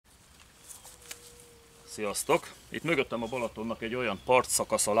Sziasztok! Itt mögöttem a Balatonnak egy olyan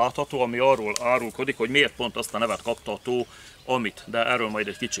partszakasza látható, ami arról árulkodik, hogy miért pont azt a nevet kapta a tó, amit, de erről majd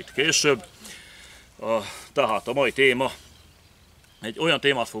egy kicsit később. Tehát a mai téma, egy olyan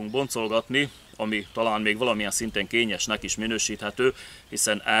témát fogunk boncolgatni, ami talán még valamilyen szinten kényesnek is minősíthető,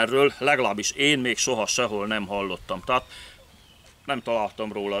 hiszen erről legalábbis én még soha sehol nem hallottam. Tehát nem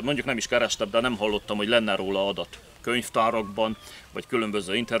találtam róla, mondjuk nem is kerestem, de nem hallottam, hogy lenne róla adat könyvtárakban, vagy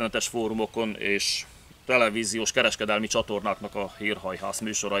különböző internetes fórumokon, és televíziós kereskedelmi csatornáknak a hírhajhász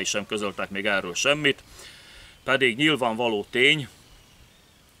műsorai sem közöltek még erről semmit. Pedig nyilvánvaló tény,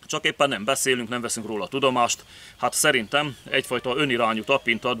 csak éppen nem beszélünk, nem veszünk róla tudomást. Hát szerintem egyfajta önirányú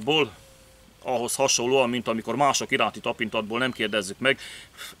tapintatból, ahhoz hasonlóan, mint amikor mások iránti tapintatból nem kérdezzük meg,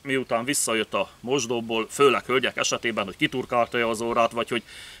 miután visszajött a mosdóból, főleg hölgyek esetében, hogy kiturkálta-e az órát, vagy hogy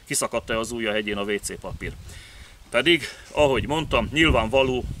kiszakadta-e az ujja hegyén a WC papír. Pedig, ahogy mondtam,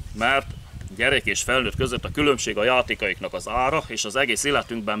 nyilvánvaló, mert gyerek és felnőtt között a különbség a játékaiknak az ára, és az egész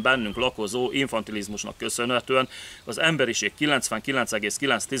életünkben bennünk lakozó infantilizmusnak köszönhetően az emberiség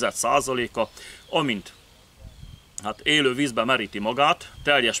 99,9%-a, amint élő vízbe meríti magát,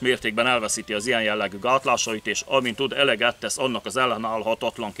 teljes mértékben elveszíti az ilyen jellegű gátlásait, és amint tud, eleget tesz annak az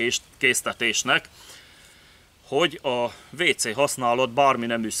ellenállhatatlan késztetésnek, hogy a WC használat bármi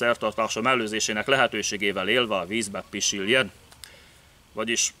nemű szertartása mellőzésének lehetőségével élve a vízbe pisiljen.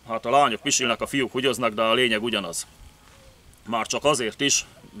 Vagyis, hát a lányok pisilnek, a fiúk húgyoznak, de a lényeg ugyanaz. Már csak azért is,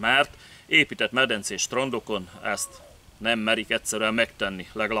 mert épített medencés strandokon ezt nem merik egyszerűen megtenni,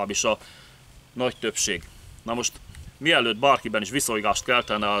 legalábbis a nagy többség. Na most, mielőtt bárkiben is viszonygást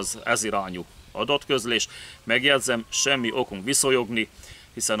keltene az ezirányú adatközlés, megjegyzem, semmi okunk viszonyogni,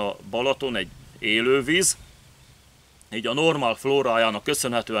 hiszen a Balaton egy élővíz, így a normál flórájának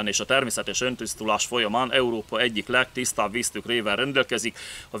köszönhetően és a természetes öntisztulás folyamán Európa egyik legtisztább víztükrével rendelkezik,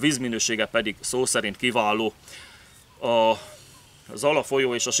 a vízminősége pedig szó szerint kiváló. Az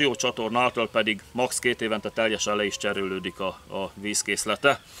Alafolyó és a Sió csatornától pedig max. 2 évente teljesen le is cserélődik a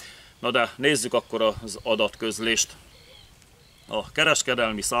vízkészlete. Na de nézzük akkor az adatközlést. A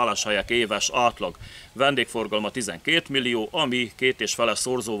kereskedelmi szálláshelyek éves átlag vendégforgalma 12 millió, ami 2,5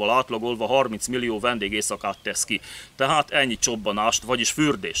 szorzóval átlagolva 30 millió vendégészakát tesz ki. Tehát ennyi csobbanást, vagyis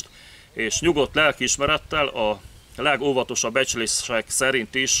fürdést. És nyugodt lelkiismerettel a legóvatosabb becslések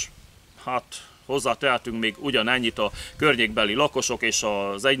szerint is, hozzátehetünk még ugyanennyit a környékbeli lakosok és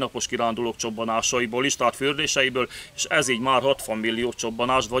az egynapos kirándulók csobbanásaiból is, tehát fürdéseiből, és ez így már 60 millió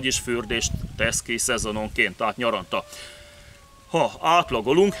csobbanást, vagyis fürdést tesz ki szezononként, tehát nyaranta. Ha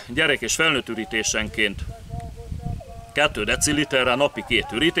átlagolunk, gyerek és felnőtt ürítésenként 2 deciliterre napi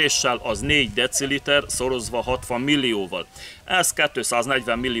 2 ürítéssel, az 4 deciliter szorozva 60 millióval. Ez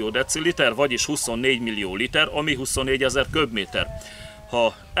 240 millió deciliter, vagyis 24 millió liter, ami 24 000 köbméter.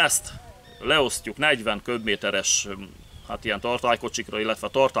 Ha ezt leosztjuk 40 köbméteres ilyen tartálykocsikra, illetve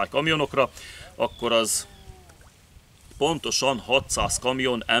tartálykamionokra, akkor az pontosan 600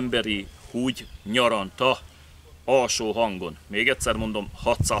 kamion emberi húgy nyaranta alsó hangon. Még egyszer mondom,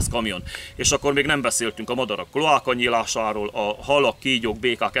 600 kamion. És akkor még nem beszéltünk a madarak kloákanyílásáról, a halak, kígyók,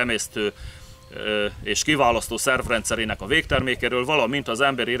 békák emésztő és kiválasztó szervrendszerének a végtermékéről, valamint az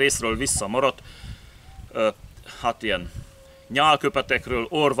emberi részről visszamaradt ilyen nyálköpetekről,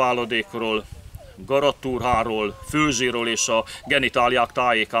 orrváladékról, garatúrháról, fülzsíról és a genitáliák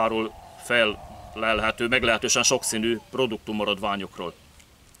tájékáról fellelhető, meglehetősen sokszínű produktummaradványokról.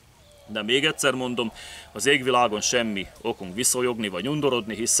 De még egyszer mondom, az égvilágon semmi okunk viszonyogni vagy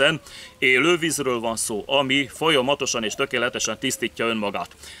undorodni, hiszen élővízről van szó, ami folyamatosan és tökéletesen tisztítja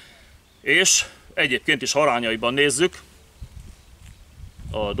önmagát. És egyébként is harányaiban nézzük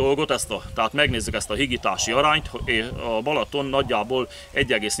a dolgot, tehát megnézzük ezt a higítási arányt. A Balaton nagyjából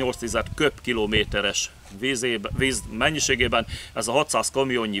 1,8 köbkilométeres víz mennyiségében ez a 600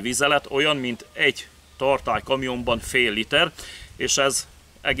 kamionnyi vizelet olyan, mint egy tartály kamionban fél liter, és ez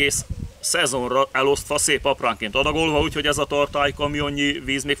egész szezonra elosztva, szép apránként adagolva, úgyhogy ez a tartály kamionnyi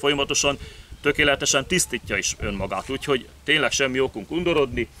víz még folyamatosan tökéletesen tisztítja is önmagát. Úgyhogy tényleg semmi okunk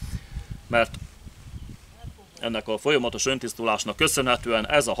undorodni, mert ennek a folyamatos öntisztulásnak köszönhetően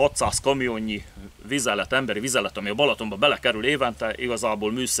ez a 600 kamionnyi vizelet, emberi vizelet, ami a Balatonba belekerül évente,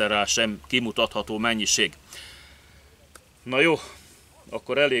 igazából műszerrel sem kimutatható mennyiség. Na jó,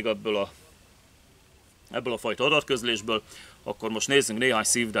 akkor elég ebből a fajta adatközlésből, akkor most nézzünk néhány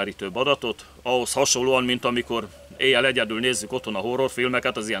szívderítőbb adatot, ahhoz hasonlóan, mint amikor éjjel egyedül nézzük otthon a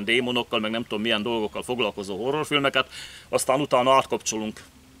horrorfilmeket, az ilyen démonokkal, meg nem tudom milyen dolgokkal foglalkozó horrorfilmeket, aztán utána átkapcsolunk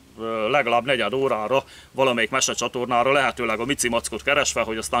legalább 4 órára valamelyik mesecsatornára, lehetőleg a micimackot keresve,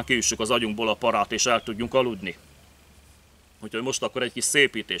 hogy aztán kiüssük az agyunkból a parát és el tudjunk aludni. Úgyhogy most akkor egy kis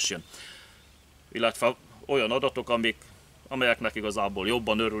szépítés jön. illetve olyan adatok, amelyeknek igazából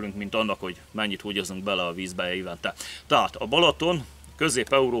jobban örülünk, mint annak, hogy mennyit húgyozunk bele a vízbe évente. Tehát a Balaton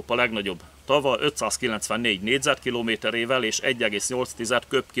Közép-Európa legnagyobb tava, 594 négyzetkilométerével és 1,8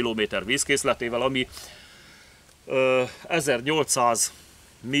 köbkilométer vízkészletével, ami 1800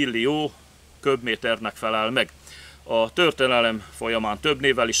 millió köbméternek felel meg. A történelem folyamán több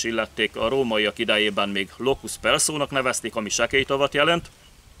névvel is illették, a rómaiak idejében még locus persónak nevezték, ami sekélytavat jelent,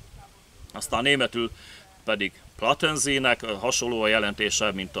 aztán németül pedig Platensének, hasonló a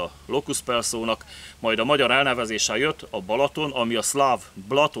jelentése, mint a locus persónak, majd a magyar elnevezése jött a Balaton, ami a szláv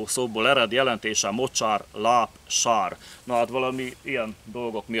blató szóból ered, jelentése mocsár, láp, sár. Na hát valami ilyen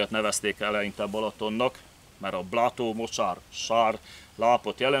dolgok miatt nevezték eleinte Balatonnak, mert a blató, mocsár, sár,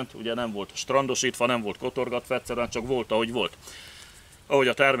 lápot jelent, ugye nem volt strandosítva, nem volt kotorgatva, egyszerűen csak volt, ahogy volt. Ahogy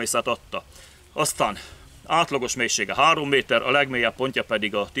a természet adta. Aztán átlagos mélysége 3 méter, a legmélyebb pontja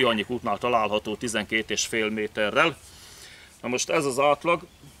pedig a Tihanyi kútnál található 12,5 méterrel. Na most ez az átlag,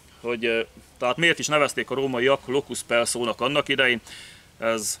 hogy tehát miért is nevezték a rómaiak locus persónak annak idején,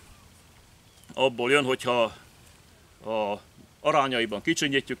 ez abból jön, hogyha a arányaiban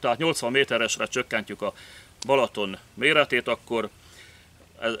kicsinyítjük, tehát 80 méteresre csökkentjük a Balaton méretét, akkor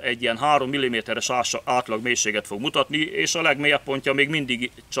egy ilyen 3 mm-es átlag mélységet fog mutatni, és a legmélyebb pontja még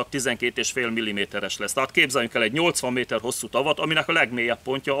mindig csak 12,5 mm-es lesz. Tehát képzeljünk el egy 80 méter hosszú tavat, aminek a legmélyebb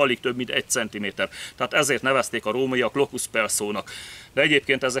pontja alig több mint 1 cm. Tehát ezért nevezték a rómaiak locus persónak. De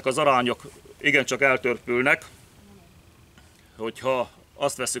egyébként ezek az arányok igencsak eltörpülnek, hogyha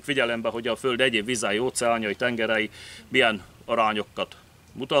azt vesszük figyelembe, hogy a Föld egyéb vizei, óceánjai, tengerei milyen arányokat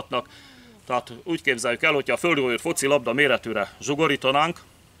mutatnak. Tehát úgy képzeljük el, hogyha a földgolyót focilabda méretűre zsugorítanánk,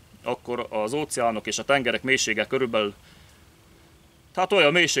 akkor az óceánok és a tengerek mélysége körülbelül tehát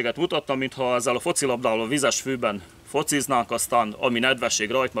olyan mélységet mutatna, mintha ezzel a focilabdával a vizes fűben fociznánk, aztán ami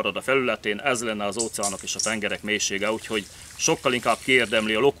nedvesség rajt marad a felületén, ez lenne az óceánok és a tengerek mélysége, úgyhogy sokkal inkább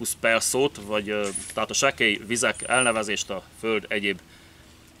kiérdemli a locus persót, vagy tehát a sekély vizek elnevezést a Föld egyéb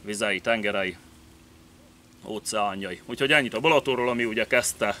vizei, tengerei, óceánjai. Úgyhogy ennyit a Balatonról, ami ugye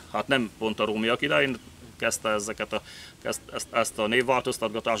kezdte, hát nem pont a rómaiak idején kezdte ezt a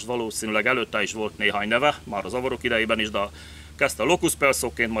névváltoztatgatást, valószínűleg előtte is volt néhány neve, már az avarok idejében is, de kezdte locus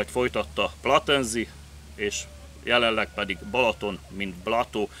persóként, majd folytatta Platensé, és jelenleg pedig Balaton, mint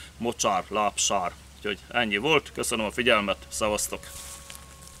blató, mocsár, láp, sár. Úgyhogy ennyi volt, köszönöm a figyelmet, szevasztok!